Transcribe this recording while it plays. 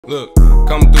Look,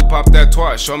 come through, pop that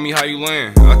twat, show me how you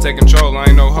land. I take control, I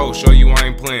ain't no hoe, show you I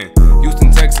ain't playing.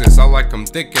 Houston, Texas, I like them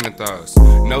thick in the thighs.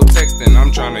 No texting,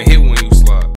 I'm trying to hit when you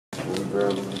slide.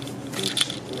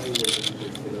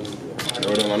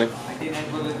 What up, money?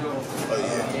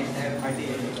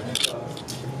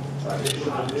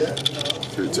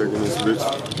 Taking this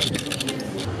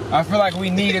bitch. I feel like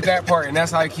we needed that part, and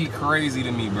that's how it keep crazy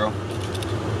to me, bro.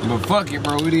 But fuck it,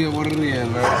 bro, it is what it is,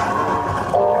 man.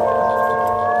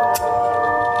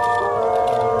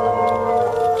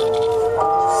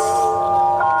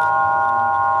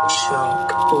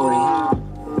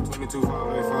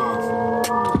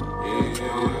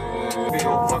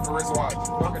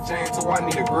 I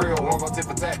need a grill, won't go tip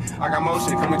for tat. I got more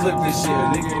shit, come and clip this shit.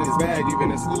 Nigga in his bag,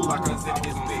 even in school, I couldn't sit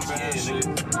this big shit,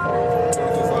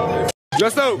 nigga.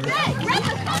 Just so.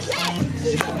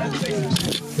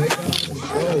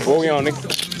 What we on, nigga?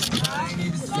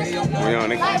 What we on,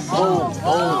 nigga?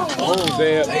 Oh,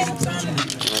 Zeb.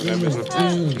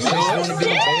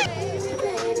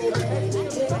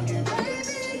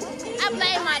 I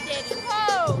blame my daddy.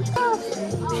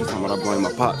 She's talking about I blame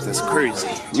my pops, that's crazy.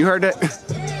 You heard that?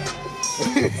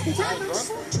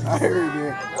 I heard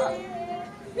that.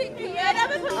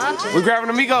 We're grabbing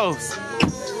amigos.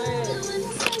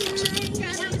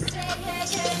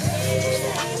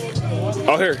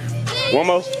 Oh, here. One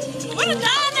more. What is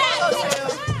that?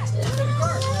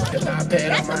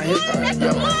 iPad on my hip,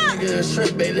 yo, nigga,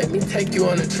 straight, babe, let me take you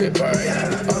on a trip, alright?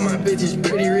 All my bitches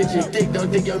pretty rich and thick, don't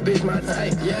think your bitch my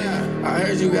type, yeah. I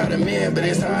heard you got a man, but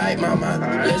it's alright, mama.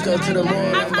 Let's go to the mall,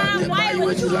 I'm about to buy you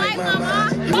what you like,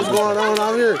 mama. What's going on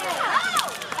out here?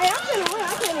 Hey, I'm finna win,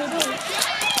 I can't even do it.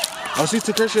 Oh, she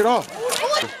took her shit off. Fuck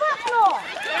no!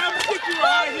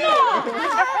 Fuck no!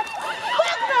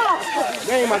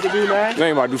 They ain't about to do that. They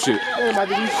ain't about to do shit. They ain't about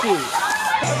to do shit.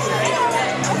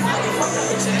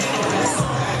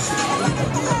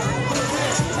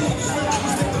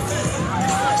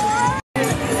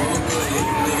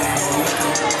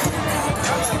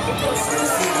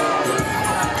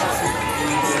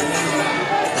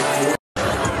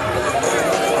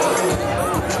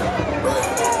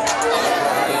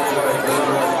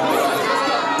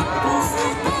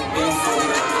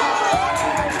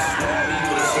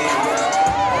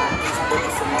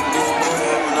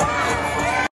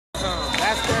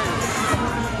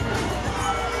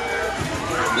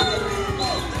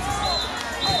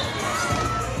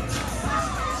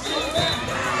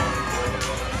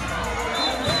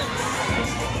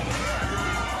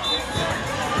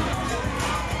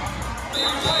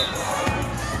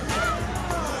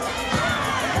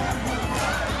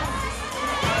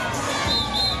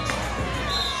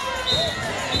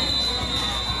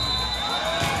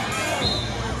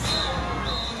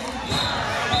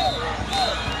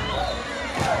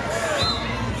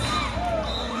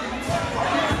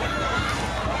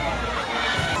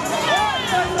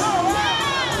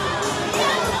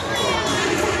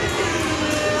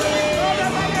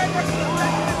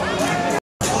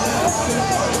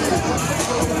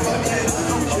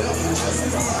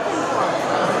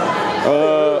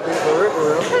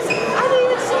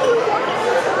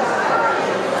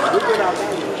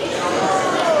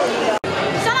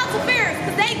 Shout out to Ferris,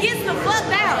 because they get the fuck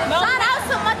down. Shout out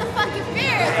to motherfucking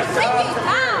Ferris.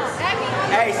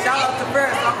 Hey, shout out to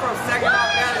Ferris. I'm from Second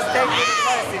Off Dallas State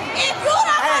University. If you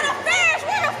don't go to Ferris,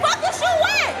 where the fuck is you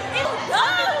at? If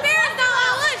Ferris don't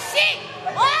own us shit.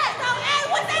 What? Hey,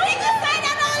 what that nigga say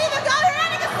that don't even go there? That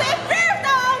nigga said Ferris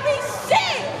don't own me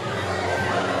shit.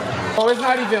 Oh, it's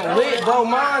not even lit, bro.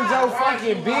 Mind your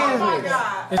fucking business.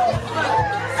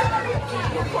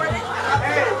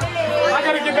 I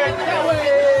gotta get back that way.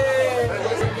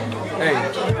 Hey.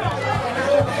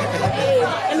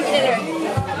 Let me get in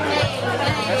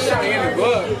That shot in the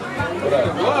glove. What up?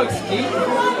 The glove, ski.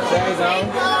 Shades on.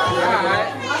 Alright.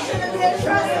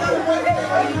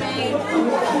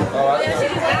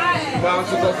 Alright.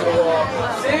 Bounce it up to the wall.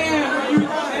 Damn, you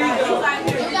bang, bang,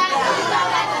 nigga.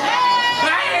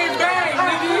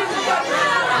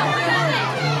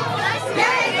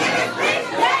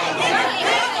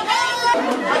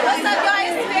 What's up, y'all?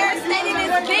 It's Ferris standing in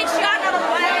this bitch. Y'all know the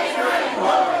way.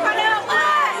 I know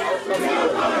why.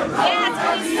 Yeah, it's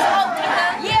really smoke, nigga.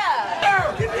 Yeah.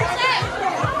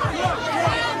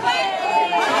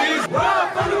 Run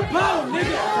from the boat,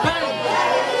 nigga. Bang.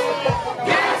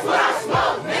 That's what I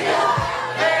smoke, nigga.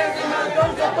 Hands in my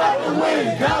guns up out the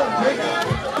window, nigga.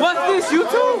 What's this,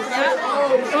 YouTube?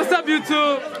 What's up,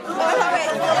 YouTube?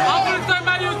 I'm gonna start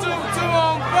my YouTube too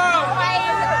on, bro.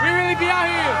 We really be out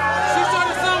here. She's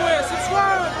started somewhere.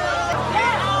 Subscribe.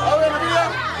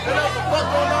 What the fuck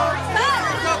going on?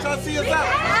 Y'all trying to see us out.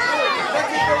 Let's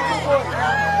get those two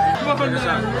boys. All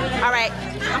right,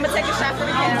 I'm gonna take a shot for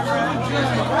the camera.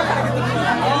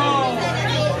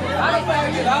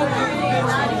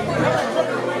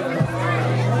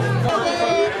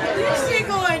 This shit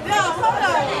going down. Hold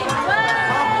on.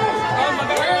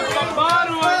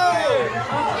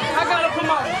 I gotta put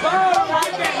my bottle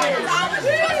right back here.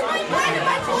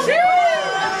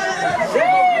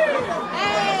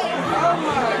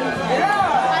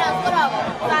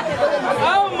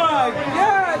 Oh my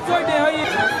God! Talk that how you?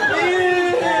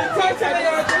 Yeah, talk that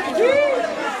how you?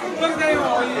 Look at that.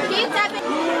 Keep tapping.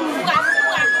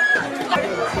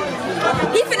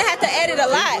 He finna have to edit a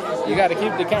lot. You gotta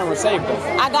keep the camera safe though.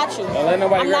 I got you. Don't let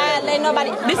nobody I'm not letting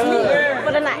nobody. This is me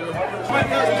for the night.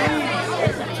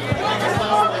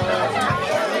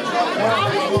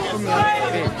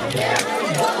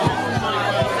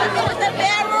 With the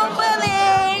bedroom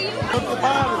bully.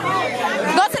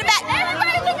 Go to the back.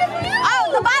 Everybody look at me. Oh,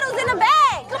 the bottle's in the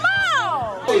bag. Come on.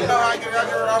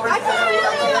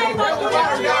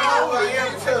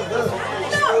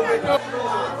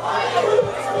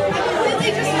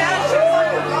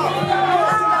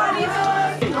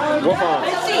 What phone?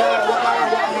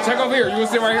 Check over here. You wanna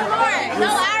sit right here? No,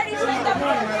 I already checked up.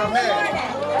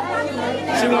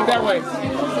 She went that way.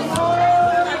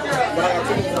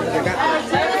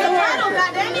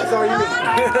 That's all you need.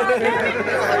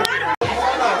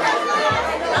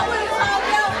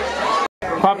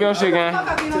 Pop your shit, gang.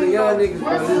 To the young niggas,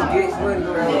 bro, just get money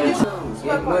around here.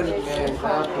 Get money, man.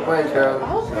 Stop the money, girl.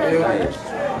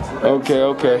 Okay,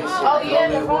 okay. Oh, yeah,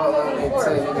 the wrong one. And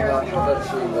tell you about the other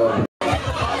shit, bro.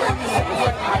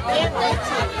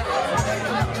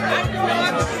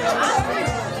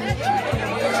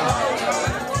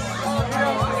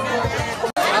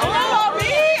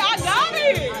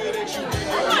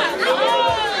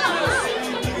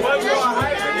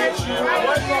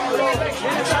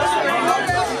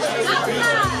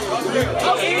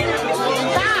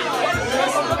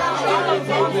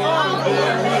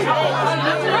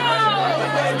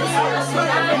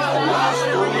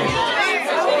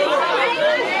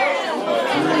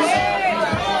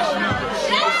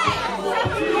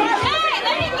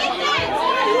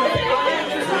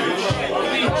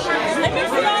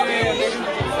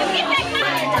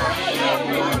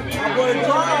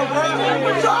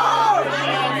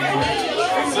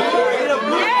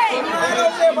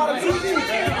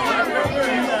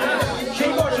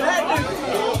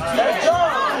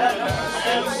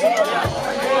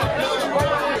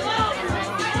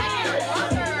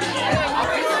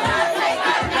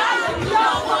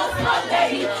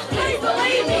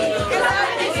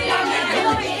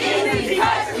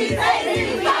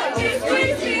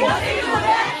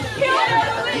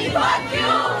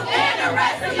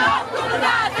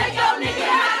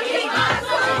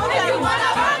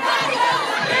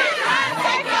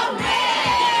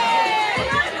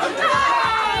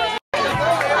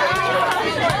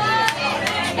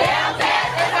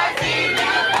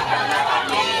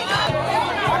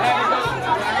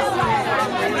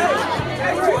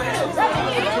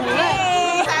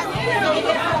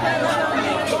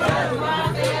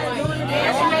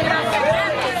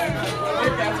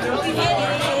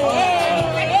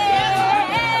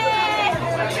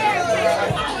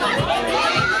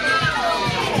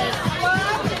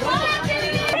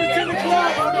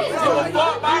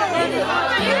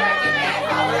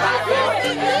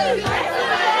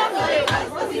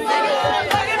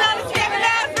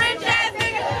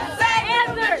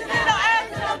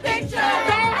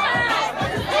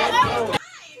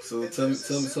 So tell me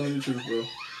the truth, bro.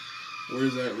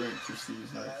 Where's that rank for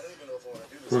Steve's nights?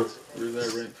 Where's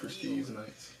that rank for Steve's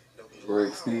nights?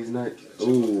 Rank Steve's nights?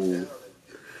 Ooh.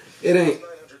 It ain't.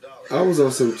 I was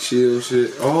on some chill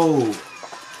shit. Oh.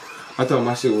 I thought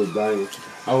my shit was banging.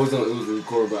 It was a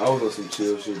record, but I was on some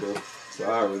chill shit though.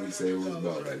 So I don't really say it was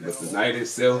about that. But the night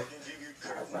itself,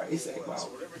 I probably say about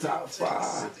top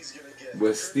 5.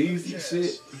 But Steve's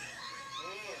shit,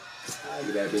 I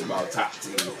give that bitch about top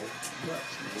 10.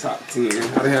 Top 10. I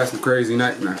done had some crazy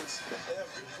night now.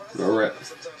 No rap.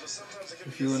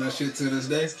 You feeling that shit to this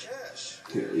day?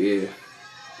 Hell yeah.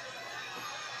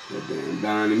 That damn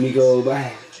Don and me go by.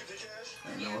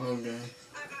 Ain't no home game.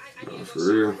 No, for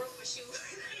real.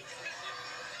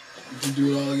 Did you do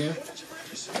it all again?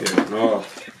 Hell no.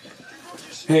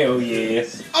 Hell yeah.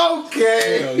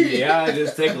 Okay. Hell yeah. I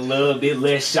just take a little bit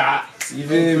less shots. You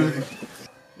feel me?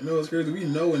 You know what's crazy? We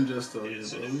know Injusto here,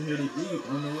 bro. We here to eat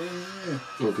on the way in.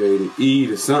 Okay, to eat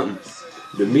or something.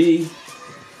 To me,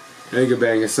 nigga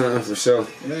banging something for sure.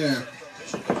 Yeah.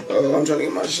 Oh, I'm trying to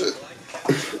get my shit.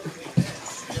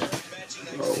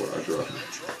 Oh, what I dropped.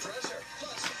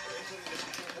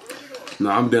 No,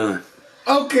 I'm done.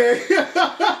 Okay.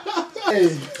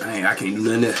 Hey. I can't do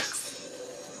nothing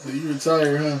else. So you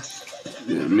retired, huh?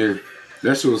 Yeah, near.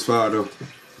 That shit was fire though.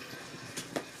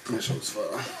 That shit was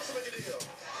fire.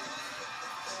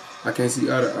 I can't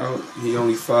see out. He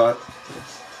only fought.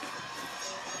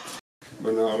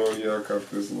 But no, though, yeah, I caught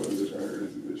this little bitch. I heard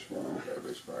this bitch fire. That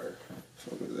bitch fire.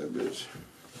 Fuck with that bitch.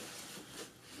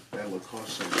 That little car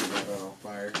shit was on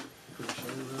fire.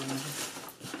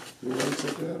 You want to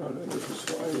check that out? That bitch was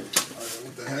fire.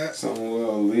 With the hat. Something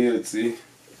well lit, see.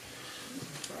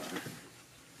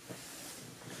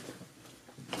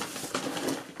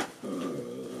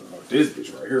 This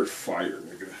bitch right here, fire,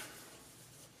 nigga.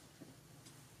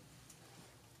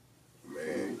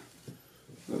 Man.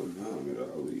 No, I'm at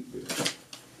all week, bitch.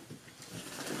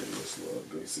 This little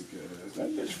basic ass. That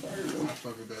bitch fire, though.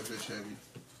 Fuck with that bitch heavy.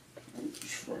 That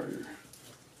bitch fire.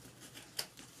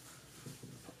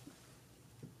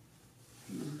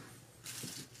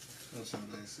 That's some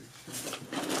basic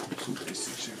shit. Some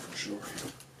basic shit for sure.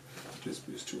 This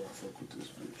bitch too, I fuck with this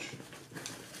bitch.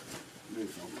 They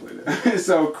don't play that. It's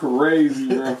so crazy,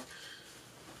 bro.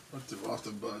 Off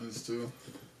the buttons too.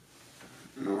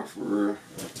 No, for real.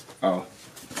 Oh.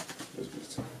 This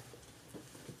bitch too.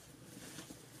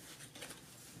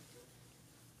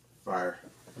 Fire.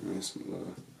 Man, some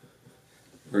love.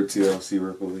 Or TLC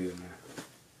Ripley, man.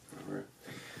 Alright.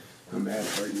 I'm mad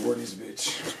if I wore this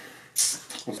bitch.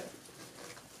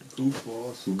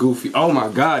 Goofballs. Goofy. Oh my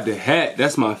god, the hat.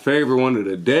 That's my favorite one of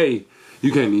the day.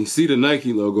 You can't even see the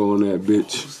Nike logo on that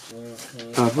bitch.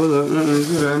 I pull up,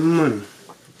 get that money.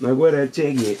 Like, where that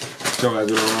check at? So I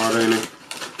get on all that in it.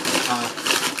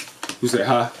 You say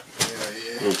hi?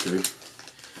 Yeah. Okay.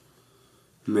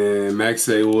 Man, Max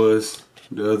say was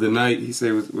the other night. He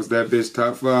said was that bitch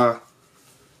top 5?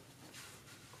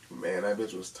 Man, that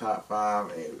bitch was top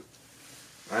 5, and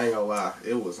I ain't gonna lie,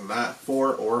 it was not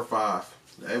 4 or 5.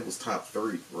 That was top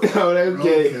 3. Bro. Oh, that's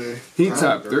okay. He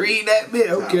top 3 that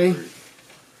bit. Okay.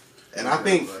 And I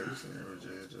think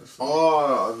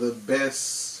all the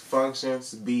best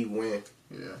functions be when.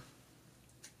 Yeah.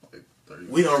 Like 30.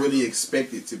 We don't really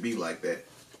expect it to be like that.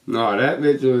 No, that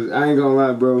bitch was. I ain't gonna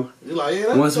lie, bro. You like,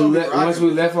 yeah, once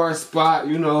we left our spot,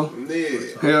 you know.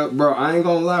 Yeah. Hell, bro, I ain't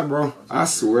gonna lie, bro. I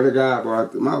swear to God,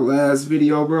 bro. My last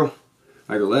video, bro.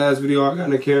 Like the last video I got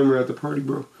in the camera at the party,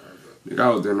 bro. Nigga, I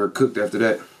was down there cooked after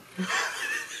that.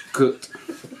 Cooked.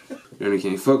 Then I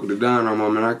can't fuck with the diner,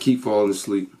 man. I keep falling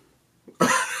asleep.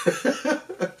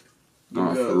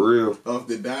 No, for real. Off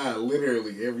the dime,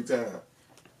 literally every time.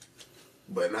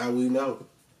 But now we know.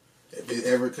 If it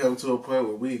ever come to a point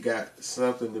where we got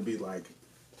something to be like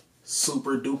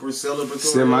super duper celebratory,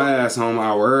 send my ass home an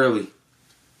hour early.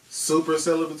 Super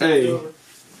celebratory. Hey,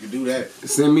 you do that.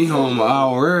 Send me home an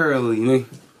hour early, nigga.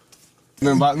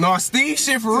 No, Steve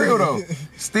shit for real though.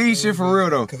 Steve shit for real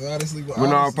though. Cause honestly,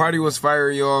 when our party was fire,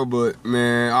 y'all, but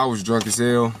man, I was drunk as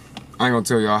hell. I ain't gonna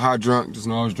tell y'all how drunk. Just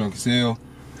know I was drunk as hell.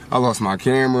 I lost my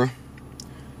camera.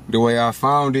 The way I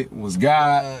found it was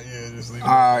God.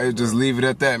 Just leave it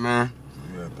at that, man.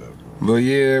 But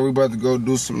yeah, we about to go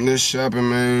do some list shopping,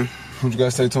 man. What you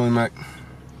gotta say, Tony Mac?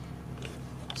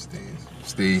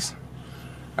 Steez.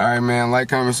 All right, man. Like,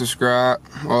 comment, subscribe,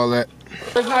 all that.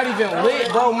 It's not even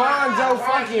lit, bro. Mind your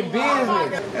fucking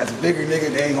business. That's a bigger nigga.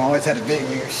 They ain't gonna always have the big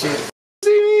nigga shit. See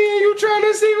me and you trying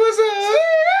to see what's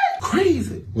up?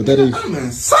 Crazy. What that is? I'm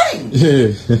insane.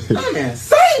 Yeah. I'm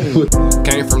insane.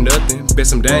 Came from nothing, been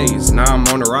some days, now I'm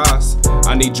on the rise.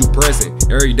 I need you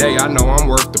present every day. I know I'm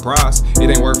worth the price. It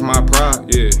ain't worth my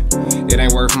pride, yeah. It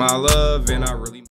ain't worth my love, and I really